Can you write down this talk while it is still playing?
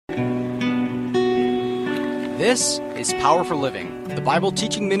This is Power for Living, the Bible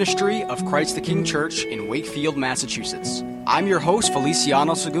teaching ministry of Christ the King Church in Wakefield, Massachusetts. I'm your host,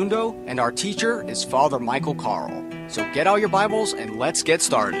 Feliciano Segundo, and our teacher is Father Michael Carl. So get out your Bibles and let's get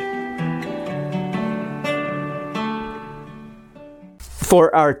started.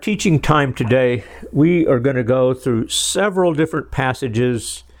 For our teaching time today, we are going to go through several different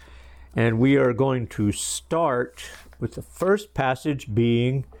passages, and we are going to start with the first passage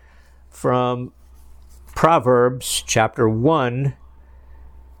being from Proverbs chapter 1,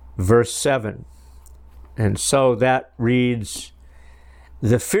 verse 7. And so that reads,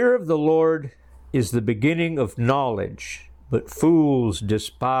 "The fear of the Lord is the beginning of knowledge, but fools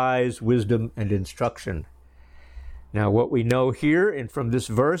despise wisdom and instruction." Now, what we know here and from this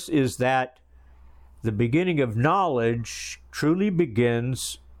verse is that the beginning of knowledge truly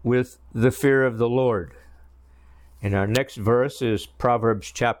begins with the fear of the Lord. And our next verse is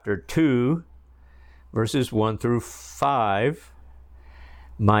Proverbs chapter 2, verses 1 through 5.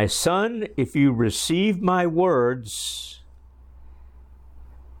 "My son, if you receive my words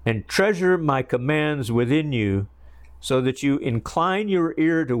and treasure my commands within you, so that you incline your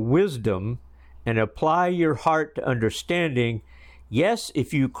ear to wisdom and apply your heart to understanding, yes,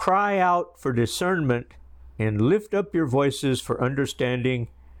 if you cry out for discernment and lift up your voices for understanding,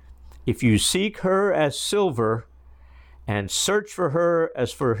 if you seek her as silver and search for her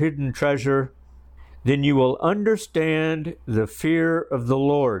as for hidden treasure, then you will understand the fear of the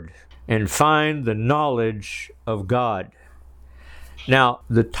Lord and find the knowledge of God." Now,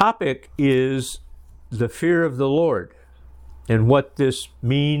 the topic is the fear of the Lord and what this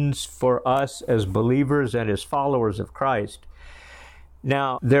means for us as believers and as followers of Christ.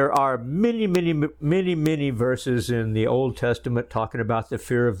 Now, there are many verses in the Old Testament talking about the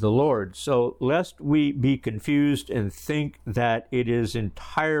fear of the Lord. So lest we be confused and think that it is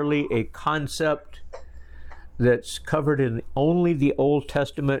entirely a concept that's covered in only the Old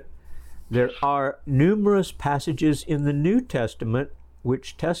Testament, there are numerous passages in the New Testament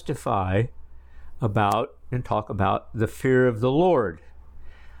which testify about and talk about the fear of the Lord.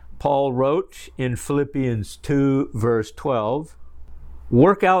 Paul wrote in Philippians 2, verse 12,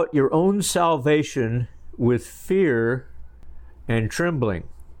 "Work out your own salvation with fear and trembling."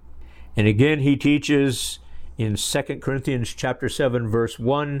 And again, he teaches in 2 Corinthians chapter 7, verse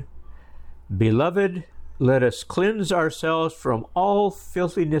 1, "Beloved, let us cleanse ourselves from all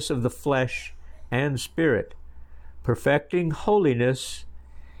filthiness of the flesh and spirit, perfecting holiness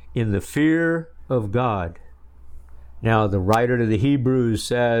in the fear of God." Now, the writer to the Hebrews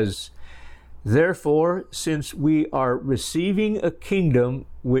says, "Therefore, since we are receiving a kingdom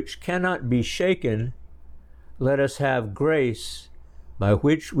which cannot be shaken, let us have grace by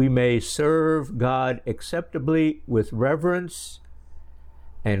which we may serve God acceptably with reverence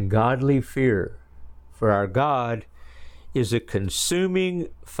and godly fear. For our God is a consuming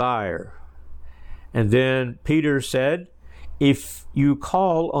fire." And then Peter said, "If you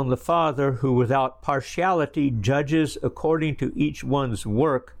call on the Father, who without partiality judges according to each one's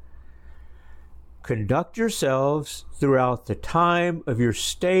work, conduct yourselves throughout the time of your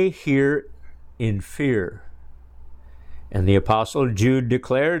stay here in fear." And the Apostle Jude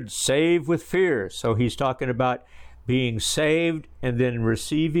declared, "Save with fear." So he's talking about being saved and then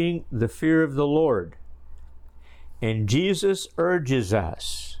receiving the fear of the Lord. And Jesus urges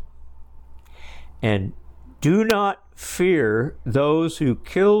us, "And do not fear those who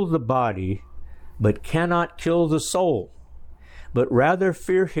kill the body, but cannot kill the soul, but rather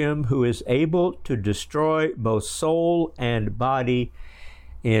fear him who is able to destroy both soul and body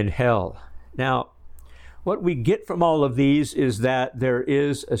in hell." Now, what we get from all of these is that there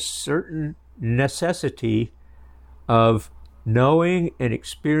is a certain necessity of knowing and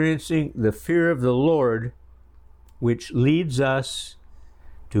experiencing the fear of the Lord, which leads us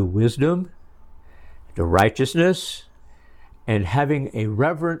to wisdom, to righteousness, and having a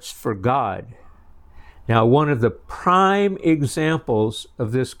reverence for God. Now, one of the prime examples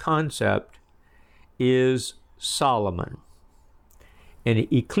of this concept is Solomon. In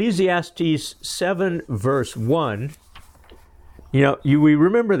Ecclesiastes 7, verse 1, we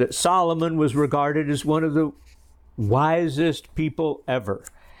remember that Solomon was regarded as one of the wisest people ever.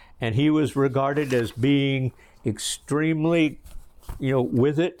 And he was regarded as being extremely,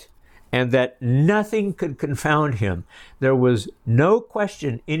 with it, and that nothing could confound him. There was no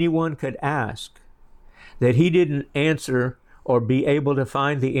question anyone could ask that he didn't answer or be able to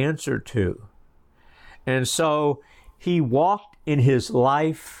find the answer to. And so he walked in his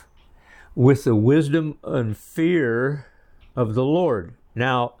life with the wisdom and fear of the Lord.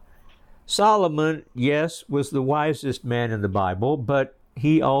 Now, Solomon, yes, was the wisest man in the Bible, but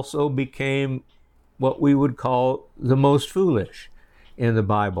he also became what we would call the most foolish in the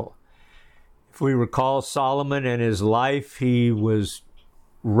Bible. If we recall Solomon and his life, he was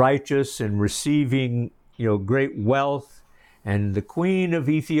righteous and receiving, great wealth. And the queen of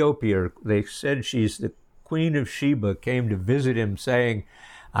Ethiopia, they said she's the queen of Sheba, came to visit him saying,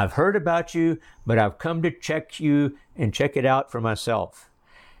 I've heard about you, but I've come to check you and check it out for myself.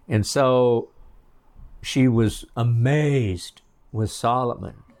 And so she was amazed with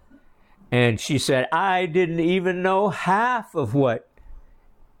Solomon. And she said, I didn't even know half of what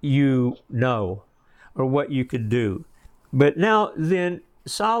you know or what you could do. But now then,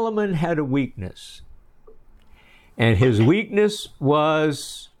 Solomon had a weakness. And his weakness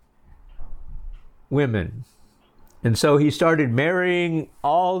was women. And so he started marrying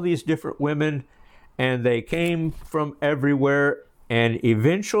all these different women, and they came from everywhere. And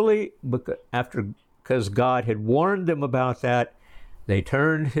eventually, because God had warned them about that, they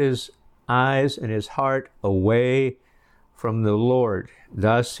turned his eyes and his heart away from the Lord.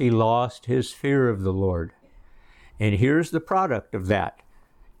 Thus, he lost his fear of the Lord. And here's the product of that.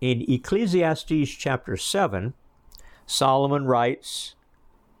 In Ecclesiastes chapter 7, Solomon writes,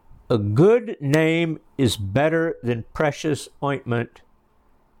 a good name is better than precious ointment.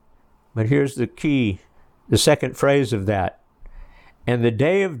 But here's the key, the second phrase of that. And the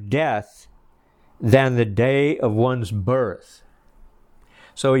day of death than the day of one's birth.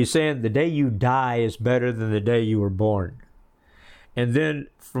 So he's saying the day you die is better than the day you were born. And then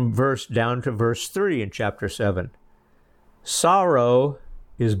from down to verse 3 in chapter 7. Sorrow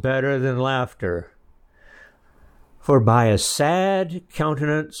is better than laughter. For by a sad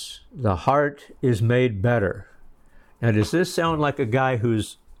countenance the heart is made better. Now, does this sound like a guy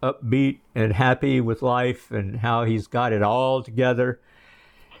who's upbeat and happy with life and how he's got it all together?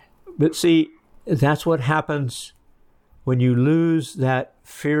 But see, that's what happens when you lose that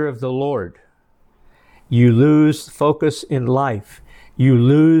fear of the Lord. You lose focus in life. You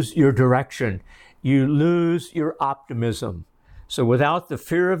lose your direction. You lose your optimism. So without the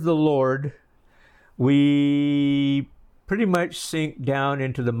fear of the Lord, we pretty much sink down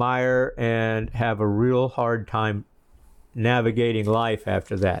into the mire and have a real hard time navigating life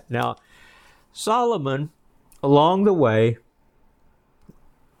after that. Now, Solomon, along the way,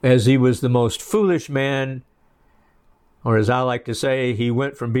 as he was the most foolish man, or as I like to say, he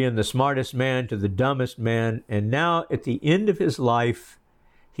went from being the smartest man to the dumbest man, and now at the end of his life,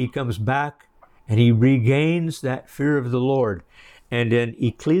 he comes back and he regains that fear of the Lord. And in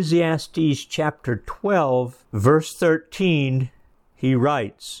Ecclesiastes chapter 12, verse 13, he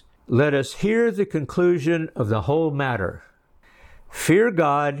writes, let us hear the conclusion of the whole matter. Fear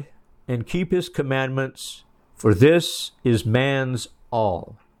God and keep his commandments, for this is man's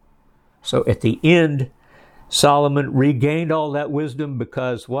all. So at the end, Solomon regained all that wisdom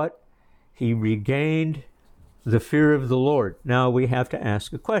because what? He regained the fear of the Lord. Now we have to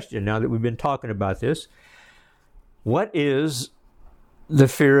ask a question, now that we've been talking about this. What is the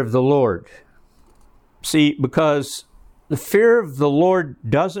fear of the Lord? See, because the fear of the Lord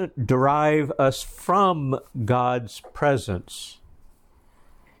doesn't derive us from God's presence.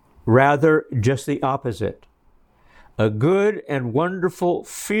 Rather, just the opposite. A good and wonderful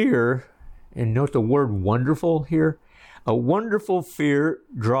fear, and note the word wonderful here, a wonderful fear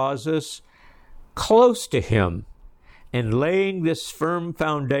draws us close to him, and laying this firm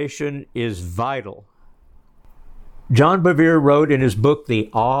foundation is vital. John Bevere wrote in his book, The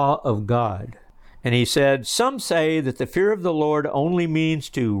Awe of God, and he said, some say that the fear of the Lord only means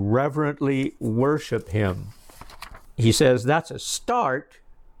to reverently worship him. He says that's a start,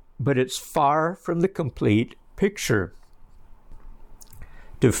 but it's far from the complete picture.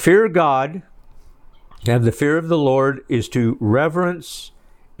 To fear God, to have the fear of the Lord, is to reverence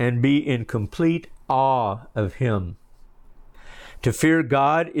and be in complete awe of him. To fear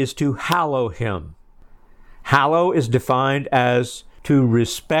God is to hallow him. Hallow is defined as to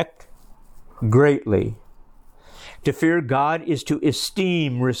respect greatly. To fear God is to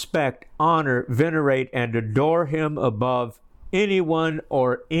esteem, respect, honor, venerate, and adore him above anyone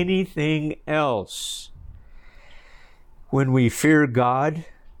or anything else. When we fear God,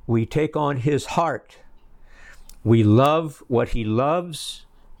 we take on his heart. We love what he loves,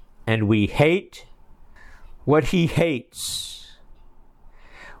 and we hate what he hates.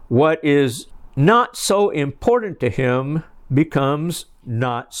 What is not so important to him becomes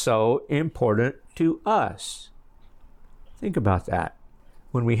not so important to us. Think about that.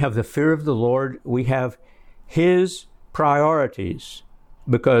 When we have the fear of the Lord, we have his priorities,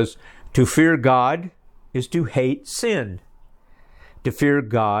 because to fear God is to hate sin. To fear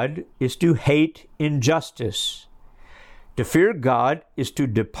God is to hate injustice. To fear God is to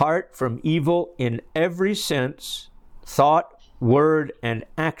depart from evil in every sense, thought, word, and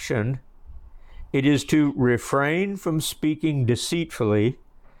action. It is to refrain from speaking deceitfully.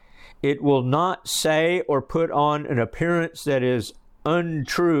 It will not say or put on an appearance that is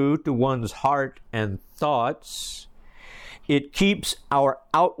untrue to one's heart and thoughts. It keeps our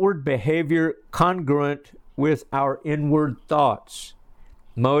outward behavior congruent with our inward thoughts,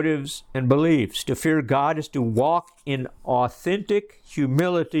 motives, and beliefs. To fear God is to walk in authentic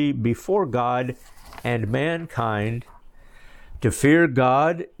humility before God and mankind. To fear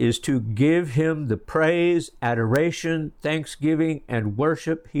God is to give Him the praise, adoration, thanksgiving, and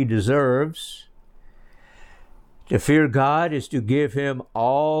worship He deserves. To fear God is to give Him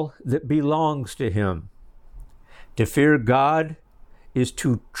all that belongs to Him. To fear God is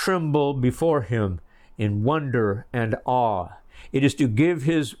to tremble before Him in wonder and awe. It is to give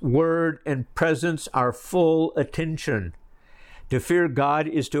His word and presence our full attention. To fear God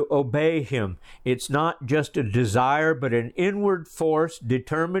is to obey Him. It's not just a desire, but an inward force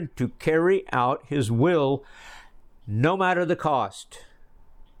determined to carry out His will, no matter the cost.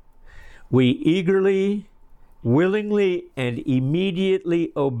 We eagerly, willingly, and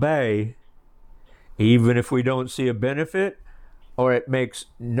immediately obey, even if we don't see a benefit or it makes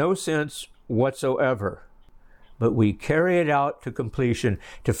no sense whatsoever. But we carry it out to completion.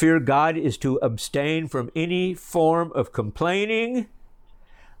 To fear God is to abstain from any form of complaining,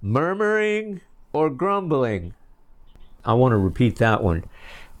 murmuring, or grumbling. I want to repeat that one.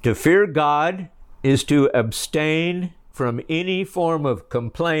 To fear God is to abstain from any form of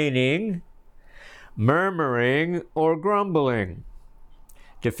complaining, murmuring, or grumbling.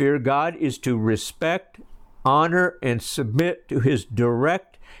 To fear God is to respect, honor, and submit to His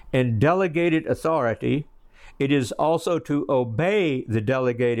direct and delegated authority. It is also to obey the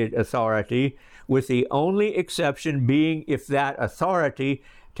delegated authority, with the only exception being if that authority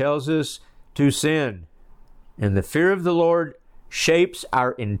tells us to sin. And the fear of the Lord shapes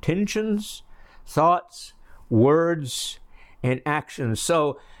our intentions, thoughts, words, and actions.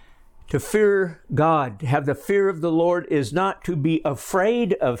 So, to fear God, to have the fear of the Lord, is not to be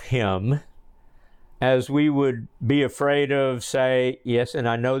afraid of Him, as we would be afraid of, say, yes, and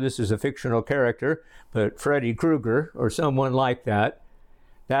I know this is a fictional character, but Freddy Krueger or someone like that.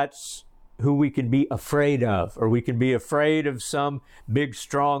 That's who we can be afraid of. Or we can be afraid of some big,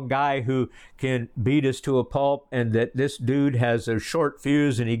 strong guy who can beat us to a pulp, and that this dude has a short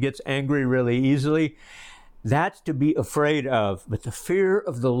fuse and he gets angry really easily. That's to be afraid of. But the fear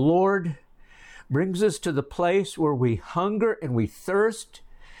of the Lord brings us to the place where we hunger and we thirst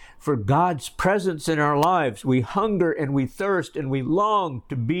for God's presence in our lives. We hunger and we thirst and we long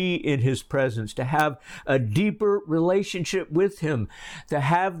to be in His presence, to have a deeper relationship with Him. To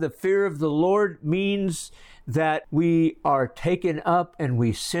have the fear of the Lord means that we are taken up and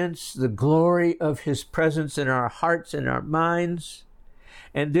we sense the glory of His presence in our hearts and our minds.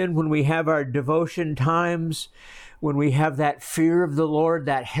 And then when we have our devotion times, when we have that fear of the Lord,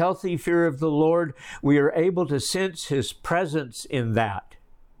 that healthy fear of the Lord, we are able to sense His presence in that.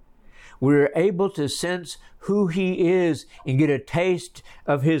 We're able to sense who He is and get a taste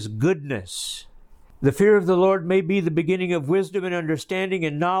of His goodness. The fear of the Lord may be the beginning of wisdom and understanding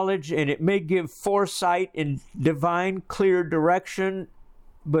and knowledge, and it may give foresight and divine clear direction,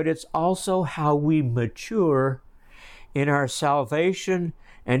 but it's also how we mature in our salvation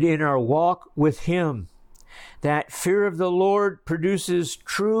and in our walk with Him. That fear of the Lord produces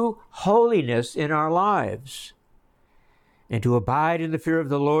true holiness in our lives. And to abide in the fear of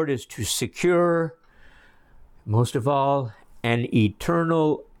the Lord is to secure, most of all, an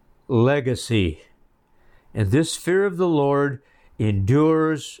eternal legacy. And this fear of the Lord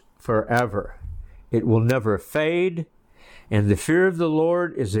endures forever. It will never fade. And the fear of the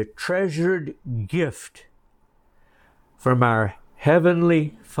Lord is a treasured gift from our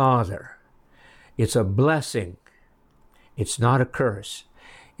Heavenly Father. It's a blessing. It's not a curse.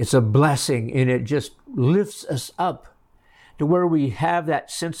 It's a blessing, and it just lifts us up to where we have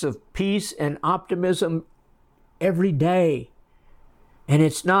that sense of peace and optimism every day. And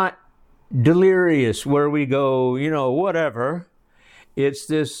it's not delirious where we go, whatever. It's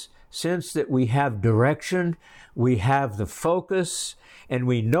this sense that we have direction, we have the focus, and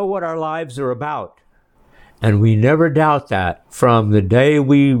we know what our lives are about. And we never doubt that from the day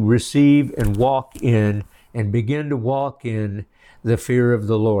we receive and walk in and begin to walk in the fear of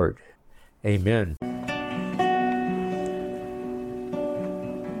the Lord. Amen.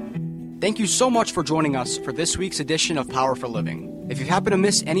 Thank you so much for joining us for this week's edition of Power for Living. If you happen to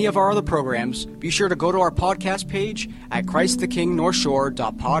miss any of our other programs, be sure to go to our podcast page at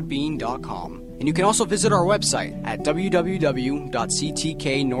ChristTheKingNorthshore.podbean.com. And you can also visit our website at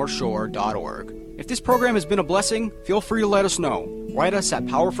www.ctknorthshore.org. If this program has been a blessing, feel free to let us know. Write us at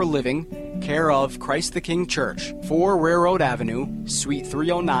Power for Living, care of Christ the King Church, 4 Railroad Avenue, Suite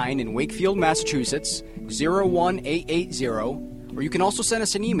 309 in Wakefield, Massachusetts, 01880, or you can also send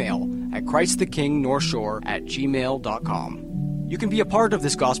us an email at christthekingnorthshore@gmail.com. You can be a part of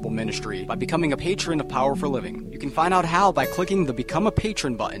this gospel ministry by becoming a patron of Power for Living. You can find out how by clicking the Become a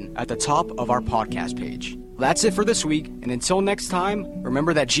Patron button at the top of our podcast page. That's it for this week, and until next time,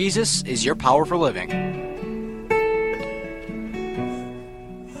 remember that Jesus is your power for living.